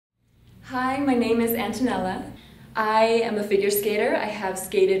Hi, my name is Antonella. I am a figure skater. I have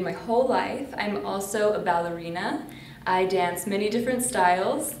skated my whole life. I'm also a ballerina. I dance many different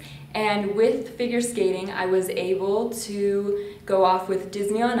styles, and with figure skating I was able to go off with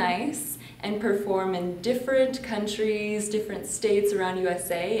Disney on Ice and perform in different countries, different states around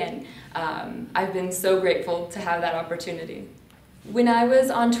USA, and I've been so grateful to have that opportunity. When I was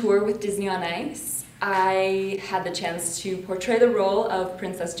on tour with Disney on Ice, I had the chance to portray the role of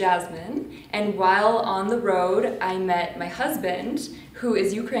Princess Jasmine, and while on the road I met my husband, who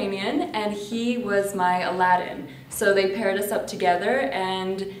is Ukrainian, and he was my Aladdin. So they paired us up together,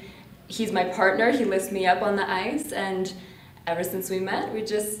 and he's my partner. He lifts me up on the ice, and ever since we met, we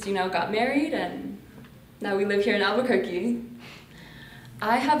just, got married, and now we live here in Albuquerque.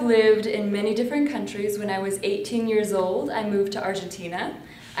 I have lived in many different countries. When I was 18 years old, I moved to Argentina.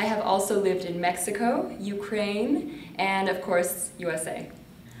 I have also lived in Mexico, Ukraine, and of course, USA.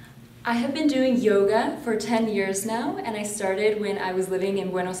 I have been doing yoga for 10 years now, and I started when I was living in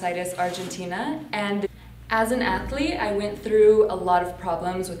Buenos Aires, Argentina. And as an athlete, I went through a lot of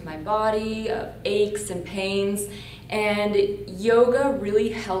problems with my body, aches and pains, and yoga really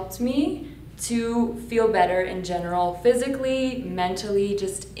helped me to feel better in general, physically, mentally,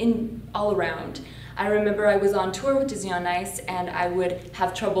 just all around. I remember I was on tour with Disney on Ice, and I would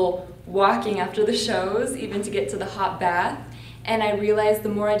have trouble walking after the shows, even to get to the hot bath. And I realized the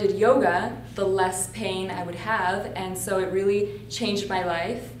more I did yoga, the less pain I would have, and so it really changed my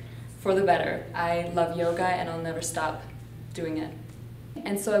life for the better. I love yoga, and I'll never stop doing it.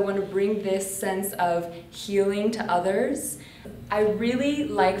 And so I want to bring this sense of healing to others. I really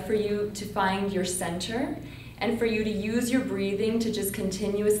like for you to find your center, and for you to use your breathing to just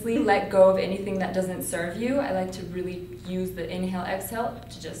continuously let go of anything that doesn't serve you. I like to really use the inhale, exhale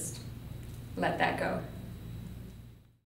to just let that go.